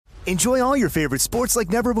Enjoy all your favorite sports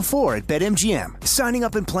like never before at BetMGM. Signing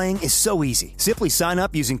up and playing is so easy. Simply sign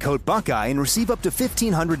up using code Buckeye and receive up to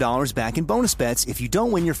 $1,500 back in bonus bets if you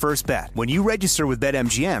don't win your first bet. When you register with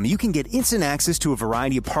BetMGM, you can get instant access to a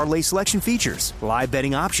variety of parlay selection features, live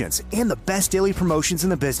betting options, and the best daily promotions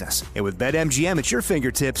in the business. And with BetMGM at your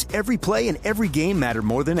fingertips, every play and every game matter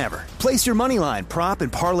more than ever. Place your moneyline, prop,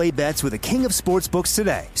 and parlay bets with the king of sportsbooks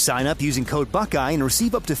today. Sign up using code Buckeye and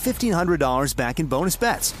receive up to $1,500 back in bonus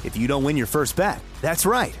bets if you don't win your first bet. That's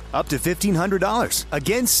right, up to $1,500.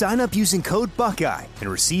 Again, sign up using code Buckeye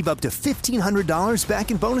and receive up to $1,500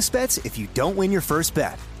 back in bonus bets if you don't win your first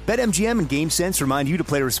bet. BetMGM and GameSense remind you to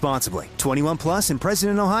play responsibly. 21 plus and present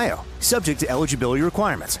in Ohio. Subject to eligibility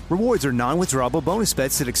requirements. Rewards are non-withdrawable bonus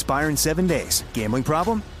bets that expire in 7 days. Gambling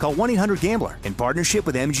problem? Call 1-800-GAMBLER in partnership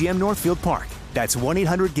with MGM Northfield Park. That's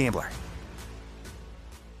 1-800-GAMBLER.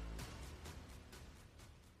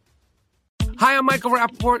 Hi, I'm Michael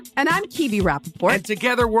Rappaport. And I'm Kibi Rappaport. And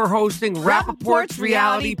together we're hosting Rappaport's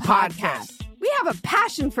Reality Podcast. We have a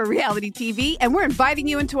passion for reality TV, and we're inviting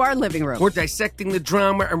you into our living room. We're dissecting the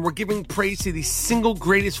drama, and we're giving praise to the single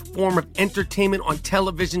greatest form of entertainment on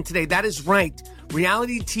television today. That is right.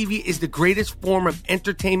 Reality TV is the greatest form of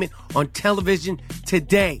entertainment on television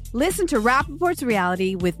today. Listen to Rappaport's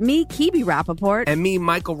Reality with me, Kibi Rappaport. And me,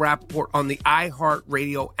 Michael Rappaport, on the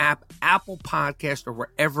iHeartRadio app, Apple Podcast, or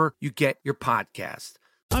wherever you get your podcast.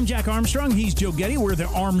 I'm Jack Armstrong. He's Joe Getty. We're the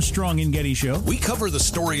Armstrong and Getty Show. We cover the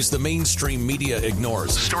stories the mainstream media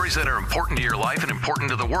ignores. Stories that are important to your life and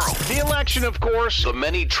important to the world. The election, of course. The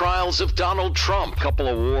many trials of Donald Trump. Couple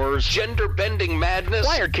of wars. Gender-bending madness.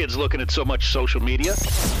 Why are kids looking at so much social media?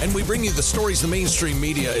 And we bring you the stories the mainstream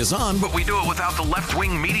media is on. But we do it without the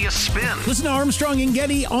left-wing media spin. Listen to Armstrong and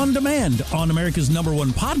Getty on demand on America's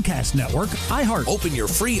 #1 podcast network, iHeart. Open your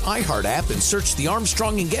free iHeart app and search The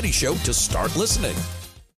Armstrong and Getty Show to start listening.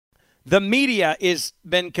 The media has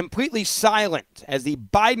been completely silent as the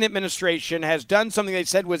Biden administration has done something they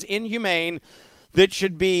said was inhumane, that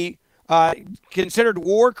should be considered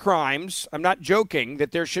war crimes. I'm not joking, that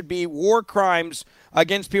there should be war crimes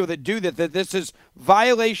against people that do that this is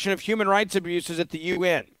violation of human rights abuses at the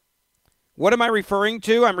UN. What am I referring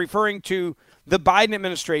to? I'm referring to the Biden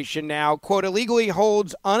administration now, quote, illegally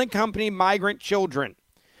holds unaccompanied migrant children.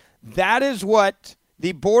 That is what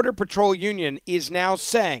the Border Patrol Union is now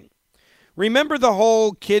saying. Remember the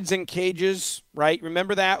whole kids in cages, right?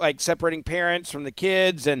 Remember that, like separating parents from the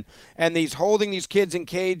kids and these holding these kids in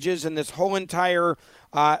cages and this whole entire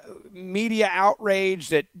media outrage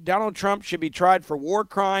that Donald Trump should be tried for war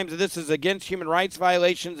crimes. This is against human rights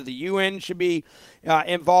violations. That the UN should be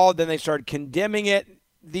involved. Then they started condemning it.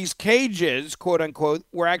 These cages, quote unquote,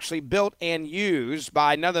 were actually built and used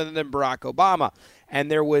by none other than Barack Obama. And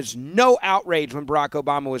there was no outrage when Barack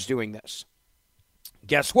Obama was doing this.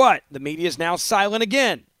 Guess what? The media is now silent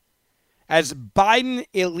again as Biden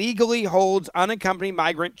illegally holds unaccompanied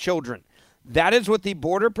migrant children. That is what the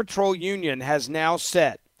Border Patrol Union has now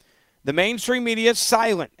said. The mainstream media is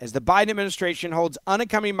silent as the Biden administration holds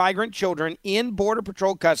unaccompanied migrant children in Border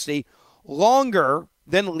Patrol custody longer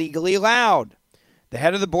than legally allowed. The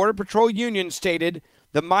head of the Border Patrol Union stated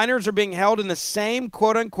the minors are being held in the same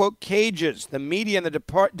quote-unquote cages the media and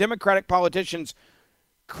the Democratic politicians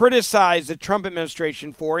criticized the Trump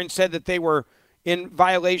administration for and said that they were in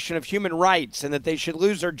violation of human rights and that they should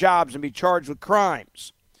lose their jobs and be charged with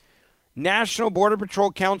crimes. National Border Patrol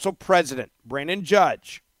Council President Brandon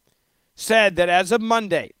Judge said that as of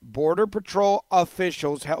Monday, Border Patrol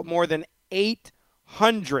officials held more than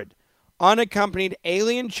 800 unaccompanied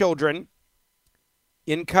alien children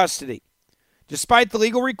in custody, despite the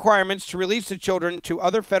legal requirements to release the children to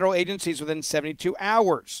other federal agencies within 72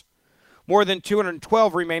 hours. More than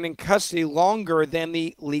 212 remain in custody longer than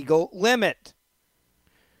the legal limit.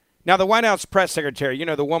 Now, the White House press secretary, you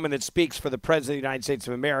know, the woman that speaks for the President of the United States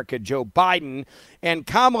of America, Joe Biden, and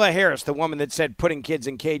Kamala Harris, the woman that said putting kids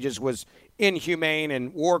in cages was inhumane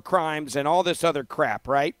and war crimes and all this other crap,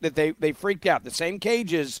 right? That they freaked out. The same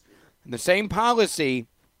cages and the same policy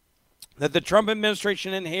that the Trump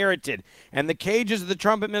administration inherited, and the cages the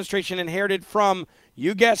Trump administration inherited from,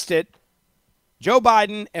 you guessed it, Joe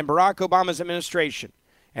Biden and Barack Obama's administration.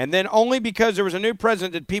 And then only because there was a new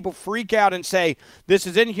president did people freak out and say, this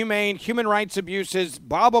is inhumane, human rights abuses,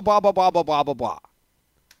 blah, blah, blah, blah, blah, blah, blah, blah, blah.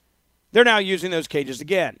 They're now using those cages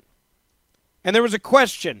again. And there was a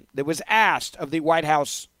question that was asked of the White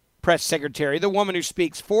House press secretary, the woman who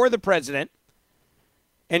speaks for the president,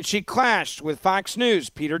 and she clashed with Fox News'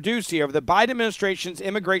 Peter Doocy over the Biden administration's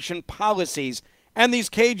immigration policies and these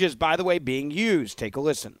cages, by the way, being used. Take a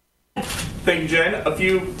listen. Thank you, Jen. A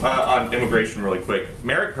few on immigration really quick.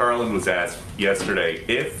 Merrick Garland was asked yesterday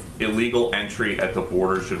if illegal entry at the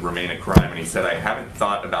border should remain a crime, and he said, I haven't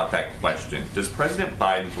thought about that question. Does President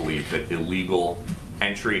Biden believe that illegal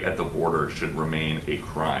entry at the border should remain a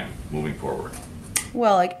crime moving forward?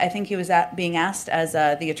 Well, I think he was being asked as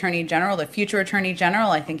the Attorney General, the future Attorney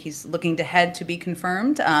General. I think he's looking to head to be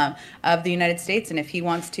confirmed of the United States. And if he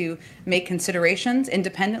wants to make considerations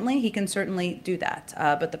independently, he can certainly do that.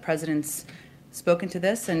 But the president's spoken to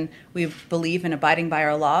this, and we believe in abiding by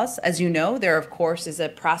our laws. As you know, there, of course, is a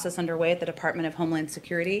process underway at the Department of Homeland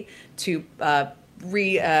Security to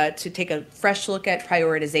take a fresh look at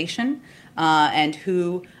prioritization and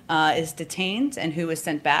who is detained and who is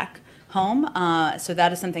sent back home. So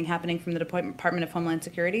that is something happening from the Department of Homeland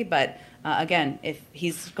Security. But again, if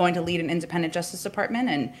he's going to lead an independent Justice Department,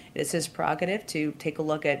 and it's his prerogative to take a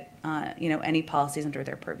look at any policies under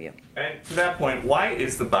their purview. And to that point, why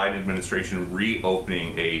is the Biden administration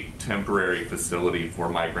reopening a temporary facility for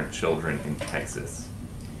migrant children in Texas?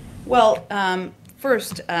 Well,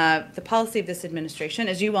 first, the policy of this administration,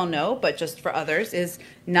 as you well know, but just for others, is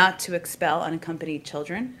not to expel unaccompanied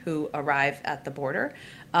children who arrive at the border.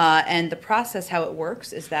 And the process, how it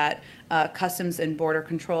works, is that Customs and Border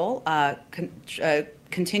Control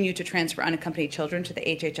continue to transfer unaccompanied children to the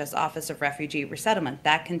HHS Office of Refugee Resettlement.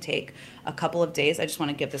 That can take a couple of days. I just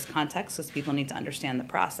want to give this context because people need to understand the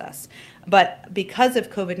process. But because of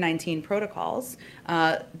COVID-19 protocols,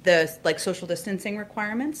 the social distancing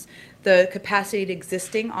requirements, the capacity to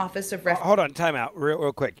existing Office of Hold on, time out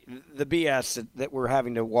real quick. The BS that we're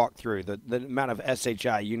having to walk through, the amount of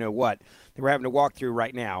SHI, you know what, that we're having to walk through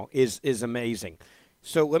right now is amazing.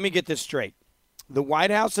 So let me get this straight. The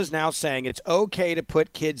White House is now saying it's okay to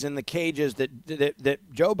put kids in the cages that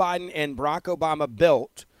Joe Biden and Barack Obama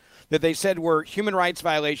built, that they said were human rights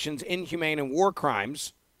violations, inhumane, and war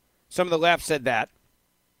crimes. Some of the left said that.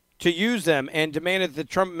 To use them, and demanded that the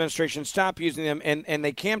Trump administration stop using them. And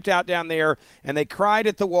they camped out down there, and they cried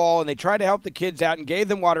at the wall, and they tried to help the kids out and gave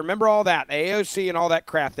them water. Remember all that, AOC and all that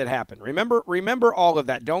crap that happened. Remember all of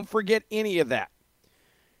that. Don't forget any of that.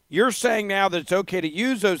 You're saying now that it's okay to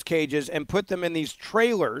use those cages and put them in these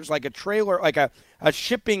trailers, like a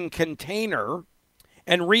shipping container,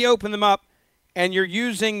 and reopen them up, and you're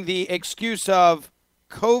using the excuse of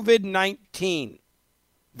COVID-19.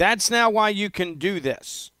 That's now why you can do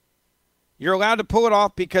this. You're allowed to pull it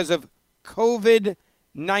off because of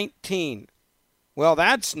COVID-19. Well,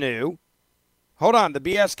 that's new. Hold on, the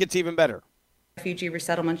BS gets even better. Refugee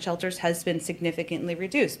resettlement shelters has been significantly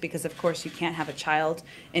reduced because, of course, you can't have a child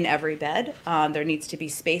in every bed. There needs to be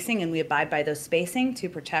spacing, and we abide by those spacing to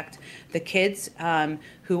protect the kids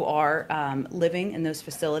who are living in those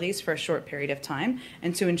facilities for a short period of time.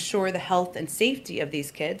 And to ensure the health and safety of these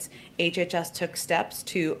kids, HHS took steps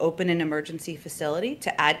to open an emergency facility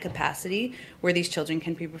to add capacity where these children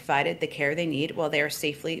can be provided the care they need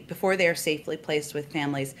before they are safely placed with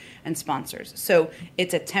families and sponsors. So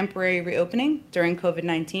it's a temporary reopening during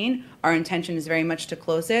COVID-19. Our intention is very much to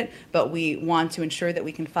close it, but we want to ensure that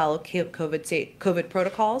we can follow COVID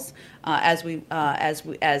protocols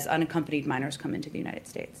as unaccompanied minors come into the United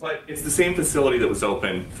States. But it's the same facility that was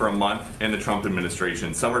open for a month in the Trump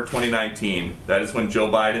administration, summer 2019. That is when Joe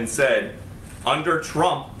Biden said, under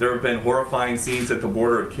Trump, there have been horrifying scenes at the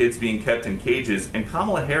border of kids being kept in cages. And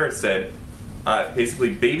Kamala Harris said,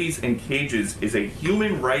 basically, babies in cages is a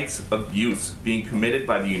human rights abuse being committed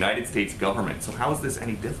by the United States government. So how is this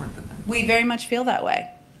any different than that? We very much feel that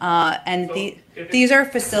way. These are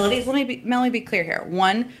facilities. Let me be clear here.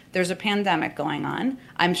 One, there's a pandemic going on.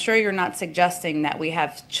 I'm sure you're not suggesting that we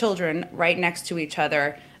have children right next to each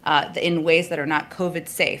other in ways that are not COVID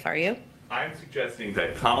safe, are you? I'm suggesting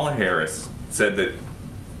that Kamala Harris said that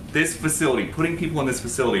this facility, putting people in this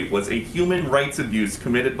facility, was a human rights abuse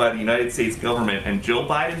committed by the United States government, and Joe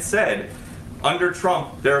Biden said, under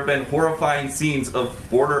Trump, there have been horrifying scenes of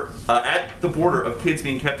at the border of kids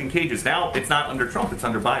being kept in cages. Now, it's not under Trump, it's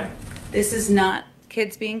under Biden. This is not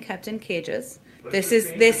kids being kept in cages. This is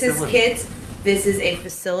kids. This is a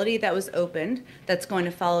facility that was opened that's going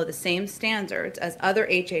to follow the same standards as other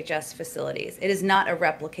HHS facilities. It is not a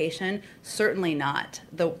replication, certainly not.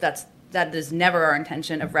 That is never our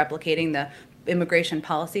intention of replicating the immigration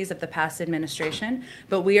policies of the past administration,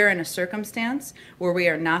 but we are in a circumstance where we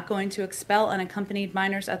are not going to expel unaccompanied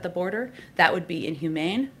minors at the border. That would be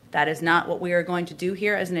inhumane. That is not what we are going to do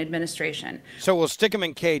here as an administration. So we'll stick them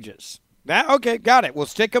in cages. Okay, got it. We'll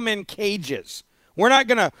stick them in cages. We're not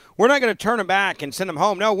gonna turn them back and send them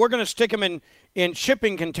home. No, we're gonna stick them in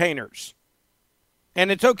shipping containers.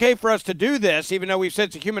 And it's okay for us to do this, even though we've said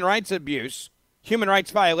it's a human rights abuse, human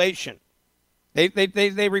rights violation.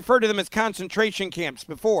 They refer to them as concentration camps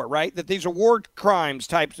before, right? That these are war crimes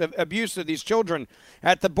types of abuse of these children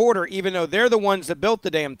at the border, even though they're the ones that built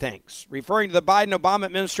the damn things, referring to the Biden-Obama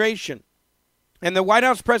administration. And the White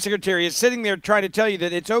House press secretary is sitting there trying to tell you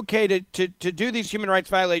that it's okay to do these human rights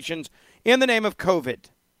violations in the name of COVID.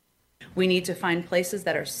 We need to find places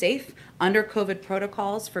that are safe under COVID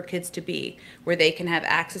protocols for kids to be, where they can have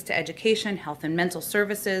access to education, health and mental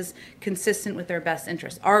services, consistent with their best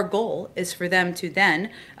interests. Our goal is for them to then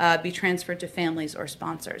be transferred to families or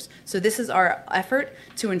sponsors. So this is our effort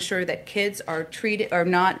to ensure that kids are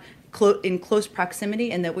not in close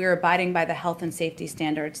proximity and that we are abiding by the health and safety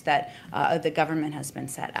standards that the government has been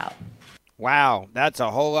set out. Wow, that's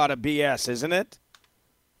a whole lot of BS, isn't it?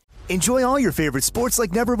 Enjoy all your favorite sports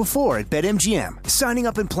like never before at BetMGM. Signing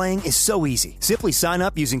up and playing is so easy. Simply sign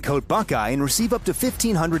up using code Buckeye and receive up to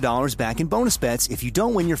 $1,500 back in bonus bets if you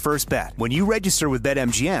don't win your first bet. When you register with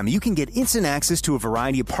BetMGM, you can get instant access to a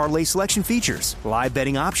variety of parlay selection features, live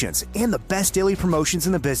betting options, and the best daily promotions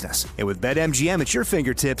in the business. And with BetMGM at your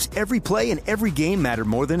fingertips, every play and every game matter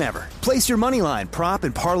more than ever. Place your moneyline, prop,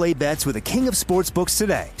 and parlay bets with the king of sportsbooks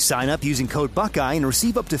today. Sign up using code Buckeye and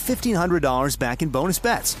receive up to $1,500 back in bonus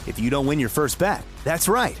bets if you don't win your first bet. That's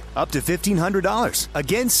right, up to $1,500.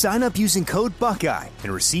 Again, sign up using code Buckeye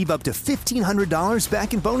and receive up to $1,500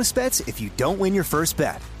 back in bonus bets if you don't win your first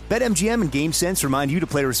bet. BetMGM and GameSense remind you to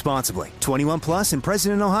play responsibly. 21 plus and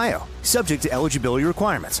present in Ohio. Subject to eligibility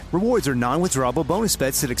requirements. Rewards are non-withdrawable bonus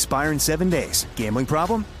bets that expire in 7 days. Gambling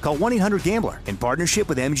problem? Call 1-800-GAMBLER in partnership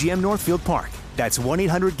with MGM Northfield Park. That's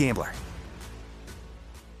 1-800-GAMBLER.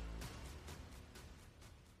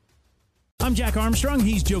 I'm Jack Armstrong.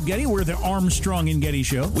 He's Joe Getty. We're the Armstrong and Getty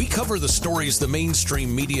Show. We cover the stories the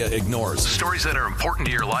mainstream media ignores. Stories that are important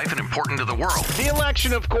to your life and important to the world. The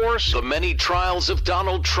election, of course. The many trials of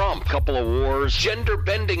Donald Trump. Couple of wars.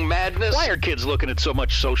 Gender-bending madness. Why are kids looking at so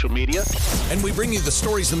much social media? And we bring you the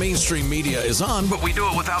stories the mainstream media is on, But we do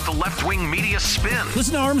it without the left-wing media spin.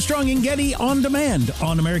 Listen to Armstrong and Getty on demand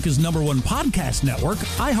on America's #1 podcast network,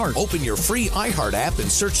 iHeart. Open your free iHeart app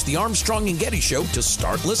and search The Armstrong and Getty Show to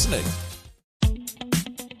start listening.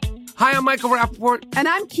 Hi, I'm Michael Rappaport. And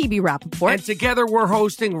I'm Kibi Rappaport. And together we're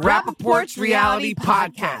hosting Rappaport's Reality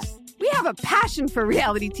Podcast. We have a passion for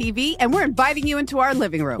reality TV, and we're inviting you into our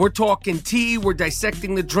living room. We're talking tea, we're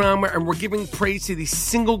dissecting the drama, and we're giving praise to the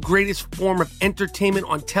single greatest form of entertainment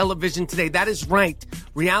on television today. That is right.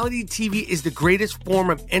 Reality TV is the greatest form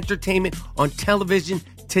of entertainment on television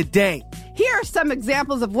today. Here are some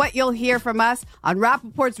examples of what you'll hear from us on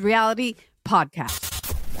Rappaport's Reality Podcast.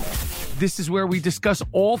 This is where we discuss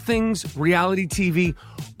all things reality TV,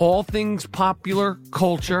 all things popular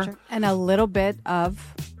culture. And a little bit of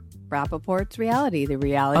Rappaport's reality, the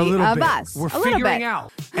reality of us. We're figuring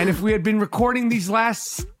out. And if we had been recording these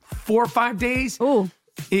last 4 or 5 days,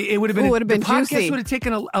 it would have been, the podcast juicy. would have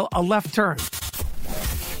taken a left turn.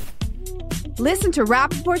 Listen to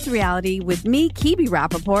Rappaport's Reality with me, Kibi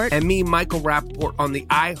Rappaport. And me, Michael Rappaport, on the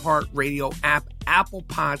iHeartRadio app, Apple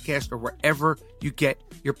Podcast, or wherever you get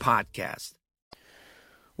your podcast.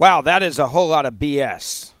 Wow, that is a whole lot of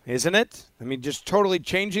BS, isn't it? I mean, just totally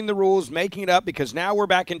changing the rules, making it up, because now we're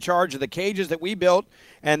back in charge of the cages that we built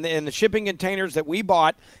and the shipping containers that we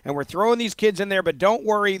bought, and we're throwing these kids in there. But don't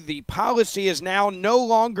worry, the policy is now no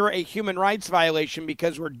longer a human rights violation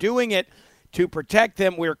because we're doing it to protect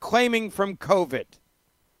them. We're claiming from COVID.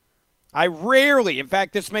 I rarely, in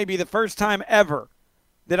fact, this may be the first time ever,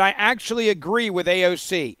 that I actually agree with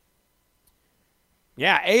AOC.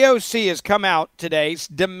 Yeah, AOC has come out today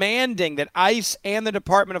demanding that ICE and the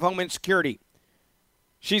Department of Homeland Security.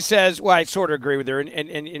 She says, well, I sort of agree with her,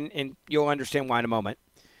 and you'll understand why in a moment.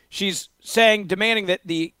 She's demanding that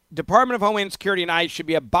the Department of Homeland Security and ICE should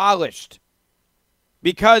be abolished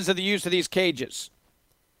because of the use of these cages.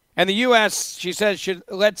 And the U.S., she says, should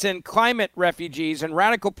let in climate refugees and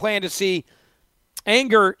radical plan to see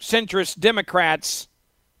anger centrist Democrats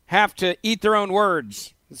have to eat their own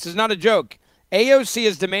words. This is not a joke. AOC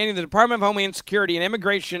is demanding the Department of Homeland Security and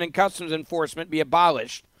Immigration and Customs Enforcement be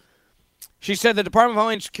abolished. She said the Department of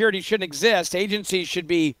Homeland Security shouldn't exist. Agencies should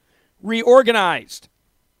be reorganized.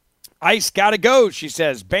 ICE got to go, she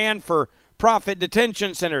says. Ban for profit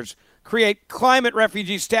detention centers. Create climate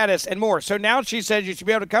refugee status and more. So now she says you should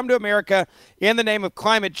be able to come to America in the name of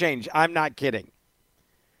climate change. I'm not kidding.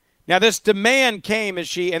 Now this demand came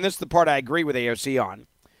as and this is the part I agree with AOC on,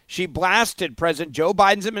 she blasted President Joe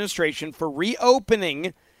Biden's administration for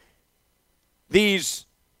reopening these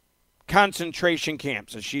concentration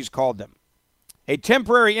camps, as she's called them. A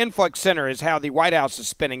temporary influx center is how the White House is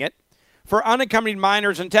spinning it. for unaccompanied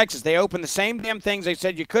minors in Texas. They opened the same damn things they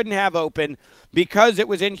said you couldn't have open because it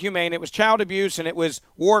was inhumane, it was child abuse, and it was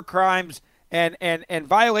war crimes and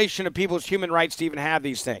violation of people's human rights to even have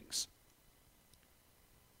these things.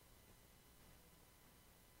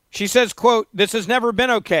 She says, quote, "This has never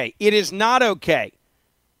been okay. It is not okay.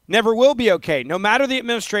 Never will be okay, no matter the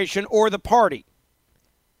administration or the party."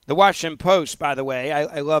 The Washington Post, by the way,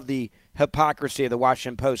 I love the hypocrisy of the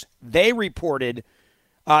Washington Post. They reported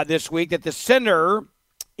this week that the center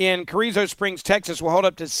in Carrizo Springs, Texas, will hold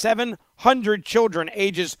up to 700 children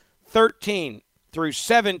ages 13 through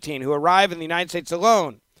 17 who arrive in the United States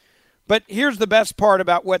alone. But here's the best part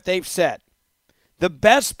about what they've said. The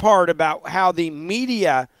best part about how the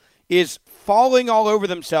media is falling all over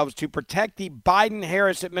themselves to protect the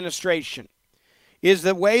Biden-Harris administration is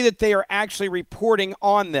the way that they are actually reporting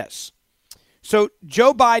on this. So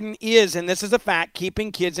Joe Biden is, and this is a fact,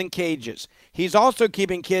 keeping kids in cages. He's also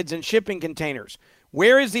keeping kids in shipping containers.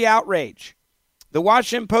 Where is the outrage? The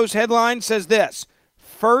Washington Post headline says this: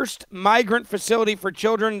 "First migrant facility for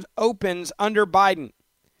children opens under Biden."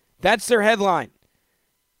 That's their headline.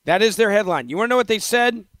 That is their headline. You want to know what they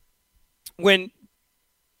said when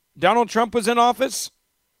Donald Trump was in office?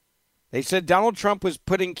 They said Donald Trump was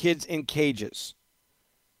putting kids in cages.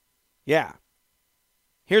 Yeah.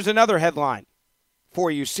 Here's another headline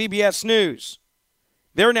for you, CBS News.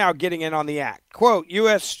 They're now getting in on the act. Quote,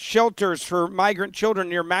 "U.S. shelters for migrant children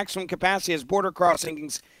near maximum capacity as border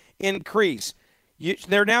crossings increase."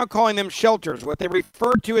 They're now calling them shelters, what they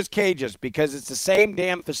refer to as cages, because it's the same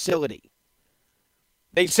damn facility.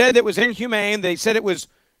 They said it was inhumane. They said it was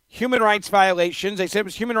human rights violations. They said it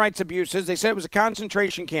was human rights abuses. They said it was a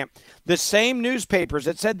concentration camp. The same newspapers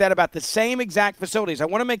that said that about the same exact facilities. I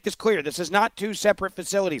want to make this clear. This is not two separate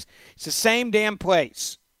facilities. It's the same damn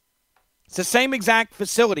place. It's the same exact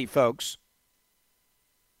facility, folks.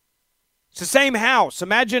 It's the same house.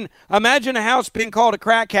 Imagine a house being called a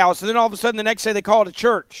crack house, and then all of a sudden the next day they call it a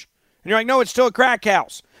church. And you're like, no, it's still a crack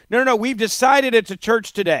house. No, we've decided it's a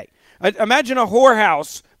church today. Imagine a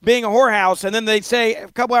whorehouse being a whorehouse, and then they say a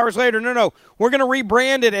couple hours later, no, we're going to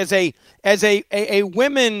rebrand it as a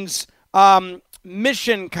women's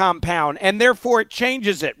mission compound, and therefore it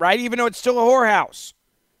changes it, right? Even though it's still a whorehouse.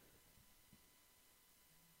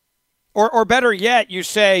 Or better yet, you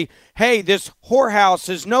say, hey, this whorehouse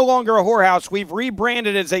is no longer a whorehouse. We've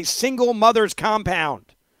rebranded it as a single mother's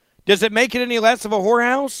compound. Does it make it any less of a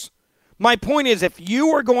whorehouse? My point is, if you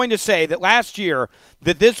are going to say that last year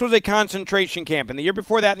that this was a concentration camp, and the year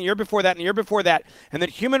before that, and the year before that, and the year before that, and that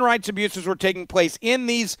human rights abuses were taking place in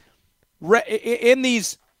these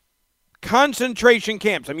concentration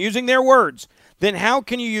camps, I'm using their words, then how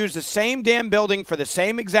can you use the same damn building for the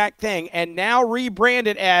same exact thing and now rebrand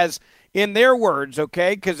it as, in their words,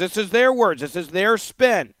 okay, because this is their words, this is their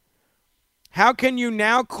spin. How can you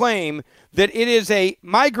now claim that it is a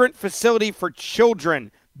migrant facility for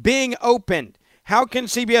children being opened? How can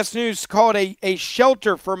CBS News call it a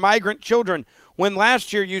shelter for migrant children when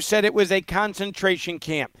last year you said it was a concentration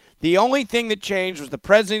camp? The only thing that changed was the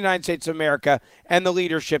President of the United States of America and the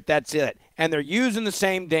leadership. That's it. And they're using the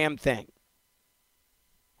same damn thing.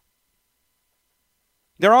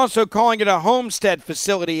 They're also calling it a homestead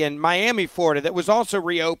facility in Miami, Florida, that was also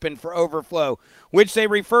reopened for overflow, which they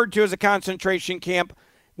referred to as a concentration camp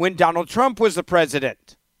when Donald Trump was the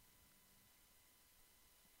president.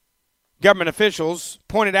 Government officials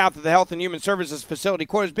pointed out that the Health and Human Services facility,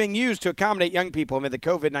 quote, is being used to accommodate young people amid the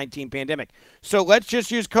COVID-19 pandemic. So let's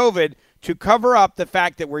just use COVID to cover up the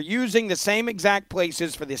fact that we're using the same exact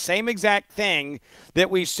places for the same exact thing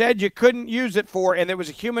that we said you couldn't use it for, and there was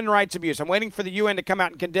a human rights abuse. I'm waiting for the UN to come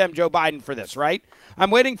out and condemn Joe Biden for this, right?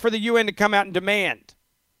 I'm waiting for the UN to come out and demand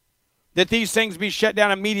that these things be shut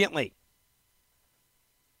down immediately.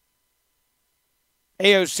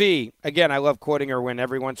 AOC, again, I love quoting her when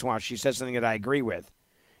every once in a while she says something that I agree with.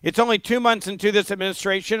 It's only 2 months into this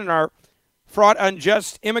administration, and our fraught,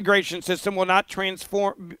 unjust immigration system will not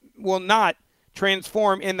transform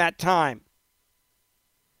in that time.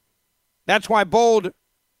 That's why bold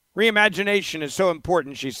reimagination is so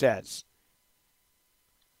important, she says.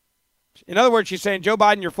 In other words, she's saying, Joe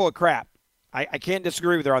Biden, you're full of crap. I can't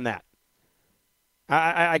disagree with her on that.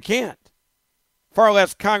 I can't. Far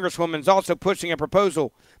left Congresswoman is also pushing a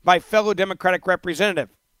proposal by fellow Democratic Representative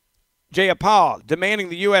Jayapal demanding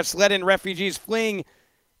the U.S. let in refugees fleeing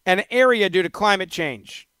an area due to climate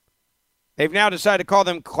change. They've now decided to call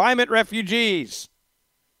them climate refugees.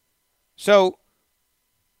 So,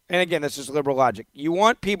 and again, this is liberal logic. You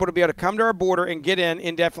want people to be able to come to our border and get in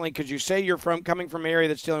indefinitely because you say you're coming from an area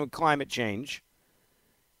that's dealing with climate change.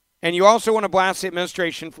 And you also want to blast the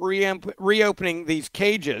administration for reopening these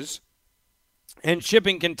cages and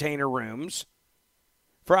shipping container rooms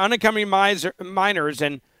for unaccompanied minors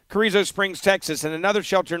in Carrizo Springs, Texas, and another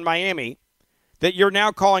shelter in Miami that you're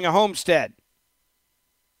now calling a homestead.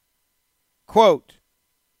 Quote,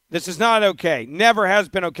 this is not okay. Never has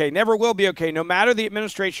been okay. Never will be okay, no matter the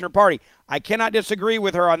administration or party. I cannot disagree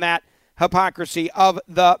with her on that hypocrisy of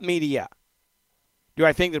the media. Do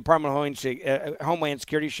I think the Department of Homeland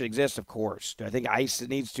Security should exist? Of course. Do I think ICE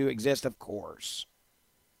needs to exist? Of course.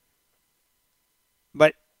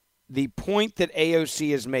 But the point that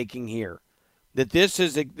AOC is making here, that this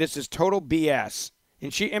is total BS,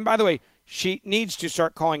 and by the way, she needs to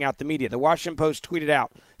start calling out the media. The Washington Post tweeted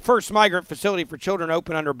out, first migrant facility for children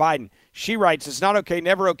open under Biden. She writes, it's not okay,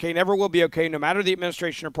 never will be okay, no matter the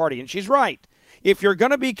administration or party. And she's right. If you're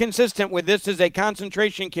going to be consistent with this as a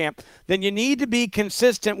concentration camp, then you need to be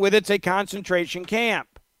consistent with it's a concentration camp.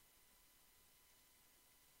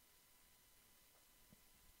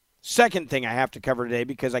 Second thing I have to cover today,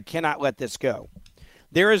 because I cannot let this go.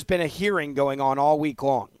 There has been a hearing going on all week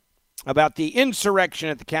long about the insurrection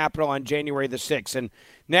at the Capitol on January the 6th. And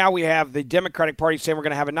now we have the Democratic Party saying we're going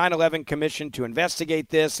to have a 9/11 commission to investigate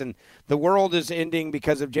this, and the world is ending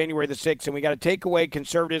because of January the 6th, and we got to take away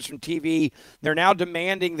conservatives from TV. They're now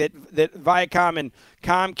demanding that Viacom and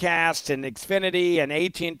Comcast and Xfinity and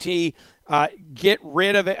AT&T get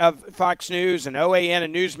rid of Fox News and OAN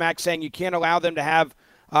and Newsmax, saying you can't allow them to have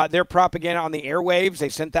their propaganda on the airwaves. They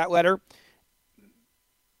sent that letter.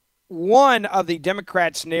 One of the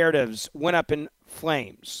Democrats' narratives went up in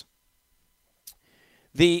flames.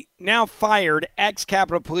 The now fired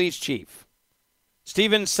ex-Capitol Police Chief,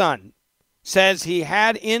 Stephen Sund, says he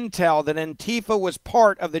had intel that Antifa was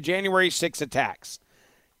part of the January 6 attacks.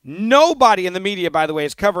 Nobody in the media, by the way,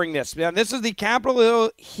 is covering this. Now, this is the Capitol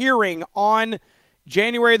Hill hearing on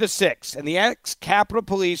January the 6th, and the ex-Capitol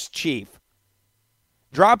Police Chief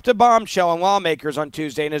dropped a bombshell on lawmakers on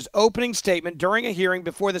Tuesday in his opening statement during a hearing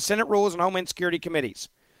before the Senate Rules and Homeland Security Committees.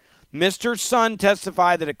 Mr. Sund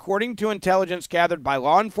testified that according to intelligence gathered by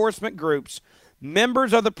law enforcement groups,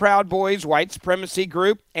 members of the Proud Boys white supremacy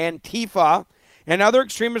group, Antifa, and other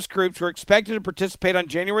extremist groups were expected to participate on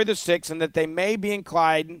January the 6th and that they may be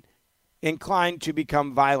inclined to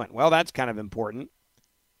become violent. Well, that's kind of important.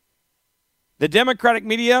 The Democratic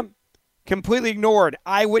media completely ignored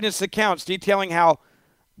eyewitness accounts detailing how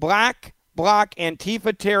Black Bloc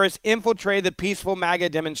Antifa terrorists infiltrated the peaceful MAGA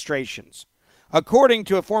demonstrations. According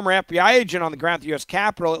to a former FBI agent on the ground at the U.S.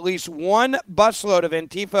 Capitol, at least one busload of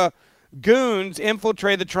Antifa goons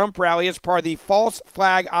infiltrated the Trump rally as part of the false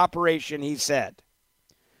flag operation, he said.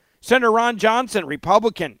 Senator Ron Johnson,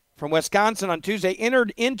 Republican from Wisconsin, on Tuesday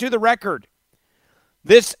entered into the record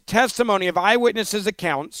this testimony of eyewitnesses'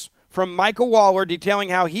 accounts from Michael Waller detailing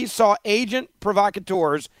how he saw agent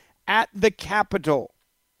provocateurs at the Capitol.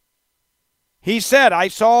 He said, I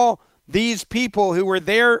saw these people who were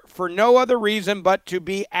there for no other reason but to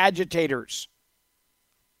be agitators.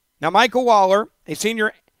 Now, Michael Waller, a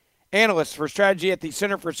senior analyst for strategy at the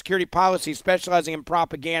Center for Security Policy specializing in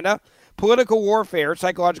propaganda, political warfare,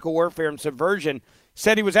 psychological warfare, and subversion,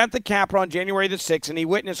 said he was at the Capitol on January the 6th and he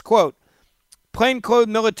witnessed, quote, plainclothes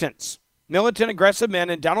militants, militant aggressive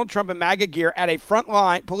men in Donald Trump and MAGA gear at a front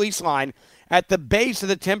line, police line at the base of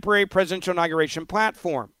the temporary presidential inauguration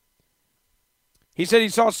platform. He said he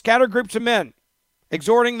saw scattered groups of men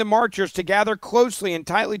exhorting the marchers to gather closely and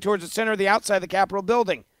tightly towards the center of the outside of the Capitol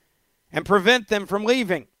building and prevent them from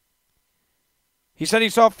leaving. He said he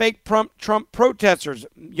saw fake Trump protesters,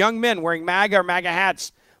 young men wearing MAGA or MAGA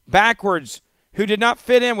hats, backwards, who did not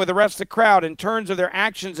fit in with the rest of the crowd in terms of their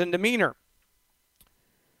actions and demeanor,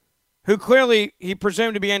 who clearly he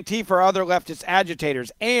presumed to be Antifa or other leftist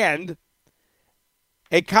agitators, and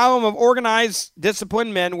a column of organized,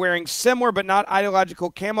 disciplined men wearing similar but not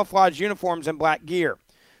ideological camouflage uniforms and black gear,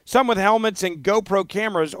 some with helmets and GoPro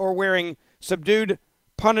cameras or wearing subdued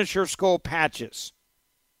Punisher skull patches.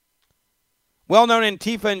 Well-known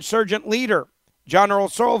Antifa insurgent leader John Earl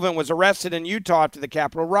Sullivan was arrested in Utah after the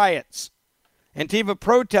Capitol riots. Antifa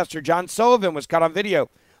protester John Sullivan was caught on video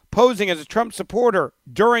posing as a Trump supporter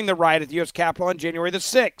during the riot at the U.S. Capitol on January the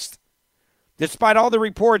 6th. Despite all the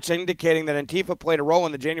reports indicating that Antifa played a role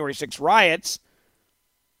in the January 6th riots,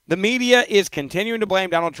 the media is continuing to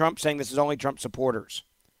blame Donald Trump, saying this is only Trump supporters.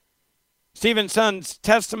 Stephen Sund's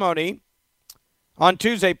testimony on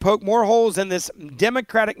Tuesday poked more holes in this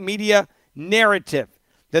Democratic media narrative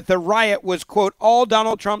that the riot was, quote, all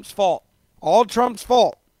Donald Trump's fault. All Trump's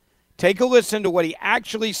fault. Take a listen to what he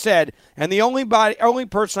actually said, and the only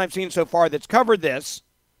person I've seen so far that's covered this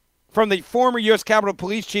from the former U.S. Capitol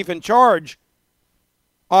Police Chief in charge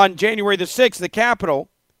on January the 6th, the Capitol,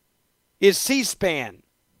 is C-SPAN.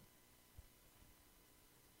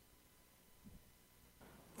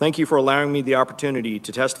 Thank you for allowing me the opportunity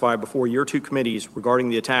to testify before your two committees regarding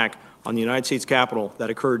the attack on the United States Capitol that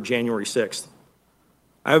occurred January 6th.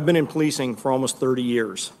 I have been in policing for almost 30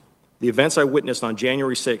 years. The events I witnessed on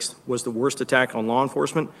January 6th was the worst attack on law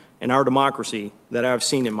enforcement and our democracy that I have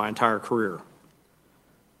seen in my entire career.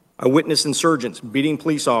 I witnessed insurgents beating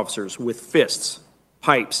police officers with fists,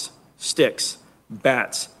 pipes, sticks,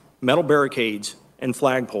 bats, metal barricades, and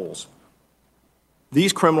flagpoles.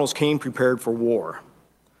 These criminals came prepared for war.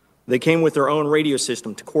 They came with their own radio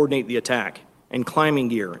system to coordinate the attack and climbing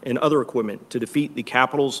gear and other equipment to defeat the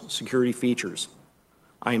Capitol's security features.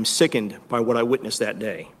 I am sickened by what I witnessed that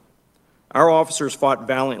day. Our officers fought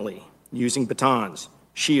valiantly, using batons,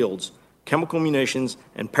 shields, chemical munitions,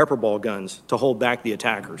 and pepperball guns to hold back the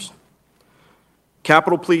attackers.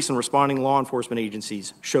 Capitol Police and responding law enforcement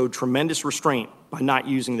agencies showed tremendous restraint by not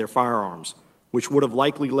using their firearms, which would have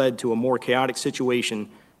likely led to a more chaotic situation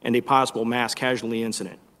and a possible mass casualty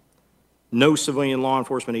incident. No civilian law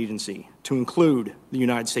enforcement agency, to include the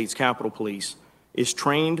United States Capitol Police, is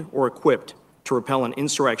trained or equipped to repel an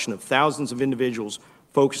insurrection of thousands of individuals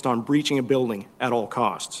focused on breaching a building at all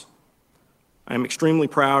costs. I am extremely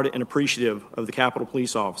proud and appreciative of the Capitol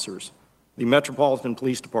Police officers, the Metropolitan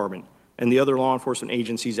Police Department, and the other law enforcement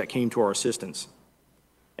agencies that came to our assistance.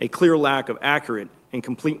 A clear lack of accurate and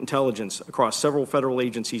complete intelligence across several federal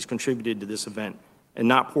agencies contributed to this event, and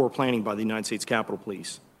not poor planning by the United States Capitol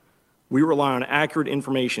Police. We rely on accurate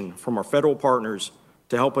information from our federal partners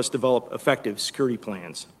to help us develop effective security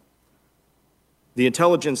plans. The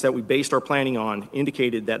intelligence that we based our planning on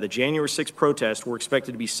indicated that the January 6th protests were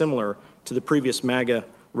expected to be similar to the previous MAGA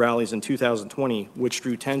rallies in 2020, which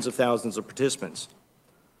drew tens of thousands of participants.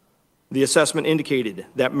 The assessment indicated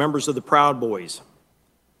that members of the Proud Boys,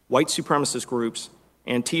 white supremacist groups,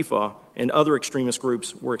 Antifa, and other extremist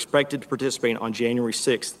groups were expected to participate on January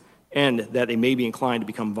 6th, and that they may be inclined to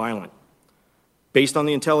become violent. Based on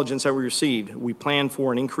the intelligence that we received, we planned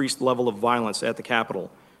for an increased level of violence at the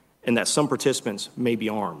Capitol and that some participants may be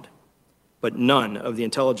armed. But none of the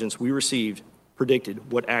intelligence we received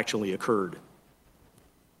predicted what actually occurred.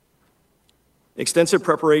 Extensive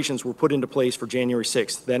preparations were put into place for January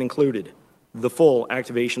 6th that included the full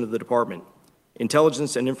activation of the department,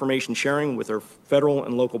 intelligence and information sharing with our federal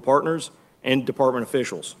and local partners and department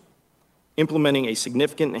officials, implementing a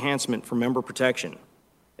significant enhancement for member protection,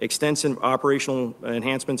 extensive operational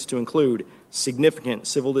enhancements to include significant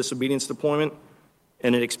civil disobedience deployment,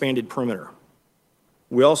 and an expanded perimeter.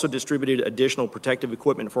 We also distributed additional protective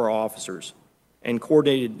equipment for our officers and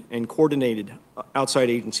coordinated outside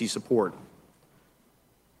agency support.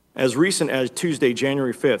 As recent as Tuesday,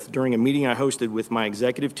 January 5th, during a meeting I hosted with my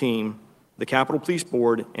executive team, the Capitol Police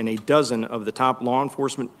Board, and a dozen of the top law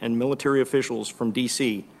enforcement and military officials from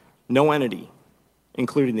D.C., no entity,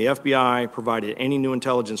 including the FBI, provided any new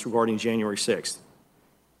intelligence regarding January 6th.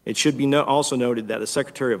 It should be also noted that the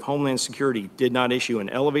Secretary of Homeland Security did not issue an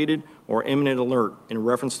elevated or imminent alert in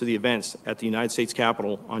reference to the events at the United States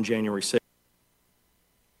Capitol on January 6th.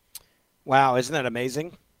 Wow, isn't that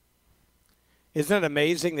amazing? Isn't it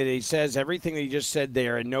amazing that he says everything that he just said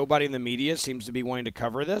there and nobody in the media seems to be wanting to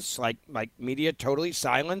cover this? Like media totally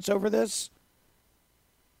silence over this?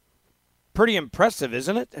 Pretty impressive,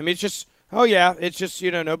 isn't it? I mean, it's just, oh yeah, it's just,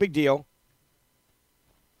 no big deal.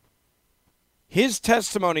 His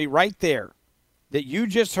testimony right there that you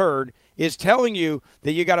just heard is telling you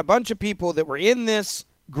that you got a bunch of people that were in this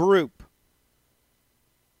group.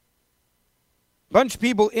 Bunch of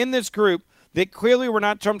people in this group that clearly were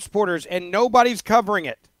not Trump supporters, and nobody's covering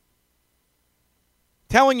it.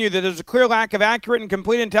 Telling you that there's a clear lack of accurate and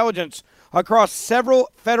complete intelligence across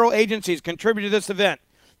several federal agencies contributed to this event,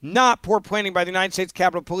 not poor planning by the United States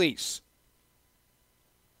Capitol Police.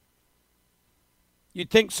 You'd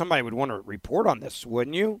think somebody would want to report on this,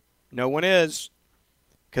 wouldn't you? No one is,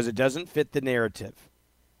 because it doesn't fit the narrative.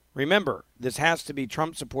 Remember, this has to be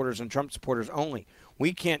Trump supporters and Trump supporters only.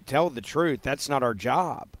 We can't tell the truth. That's not our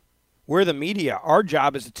job. We're the media. Our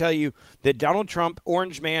job is to tell you that Donald Trump,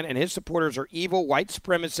 Orange Man, and his supporters are evil white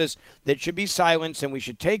supremacists that should be silenced, and we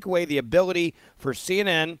should take away the ability for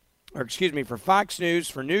for Fox News,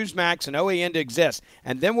 for Newsmax, and OAN to exist.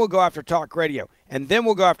 And then we'll go after talk radio. And then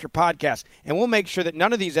we'll go after podcasts. And we'll make sure that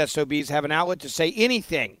none of these SOBs have an outlet to say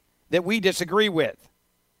anything that we disagree with.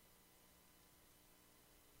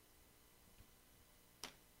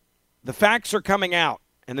 The facts are coming out,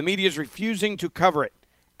 and the media is refusing to cover it.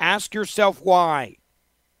 Ask yourself why.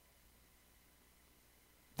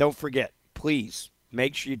 Don't forget, please,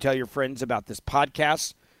 make sure you tell your friends about this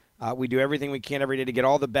podcast. We do everything we can every day to get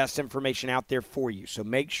all the best information out there for you. So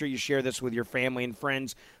make sure you share this with your family and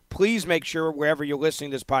friends. Please make sure wherever you're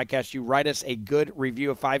listening to this podcast, you write us a good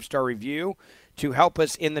review, a 5-star review, to help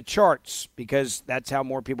us in the charts, because that's how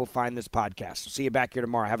more people find this podcast. See you back here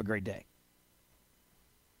tomorrow. Have a great day.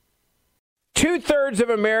 2/3 of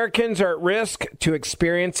Americans are at risk to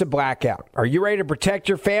experience a blackout. Are you ready to protect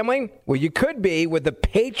your family? Well, you could be with the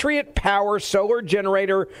Patriot Power Solar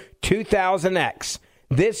Generator 2000X.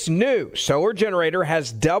 This new solar generator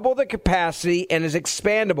has double the capacity and is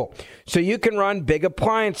expandable, so you can run big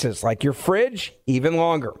appliances like your fridge even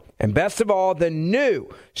longer. And best of all, the new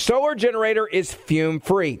solar generator is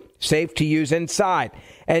fume-free, safe to use inside,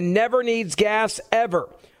 and never needs gas ever.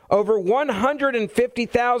 Over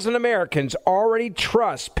 150,000 Americans already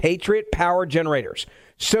trust Patriot Power Generators.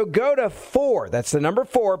 So go to 4, that's the number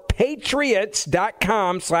 4,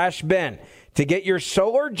 patriots.com/Ben to get your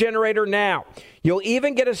solar generator now. You'll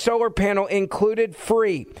even get a solar panel included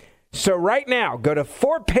free. So right now, go to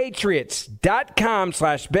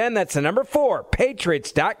 4patriots.com/Ben. That's the number 4,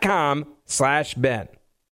 patriots.com/Ben.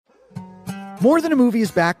 More Than a Movie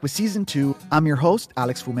is back with Season 2. I'm your host,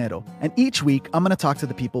 Alex Fumero, and each week I'm going to talk to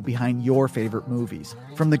the people behind your favorite movies.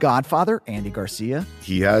 From The Godfather, Andy Garcia.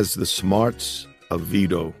 He has the smarts of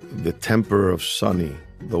Vito, the temper of Sonny,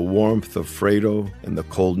 the warmth of Fredo, and the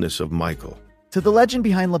coldness of Michael. To the legend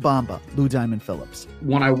behind La Bamba, Lou Diamond Phillips.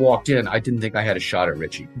 When I walked in, I didn't think I had a shot at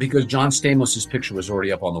Richie because John Stamos' picture was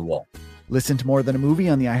already up on the wall. Listen to More Than a Movie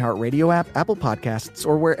on the iHeartRadio app, Apple Podcasts,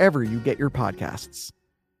 or wherever you get your podcasts.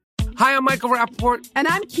 Hi, I'm Michael Rappaport. And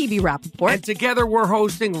I'm Kibi Rappaport. And together we're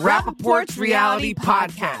hosting Rappaport's Reality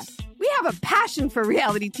Podcast. We have a passion for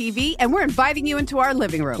reality TV, and we're inviting you into our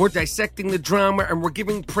living room. We're dissecting the drama, and we're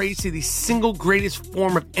giving praise to the single greatest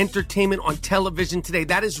form of entertainment on television today.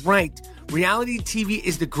 That is right. Reality TV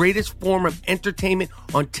is the greatest form of entertainment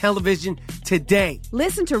on television today.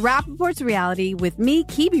 Listen to Rappaport's Reality with me,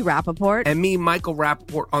 Kibi Rappaport. And me, Michael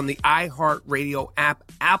Rappaport, on the iHeartRadio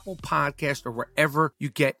app, Apple Podcast, or wherever you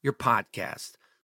get your podcast.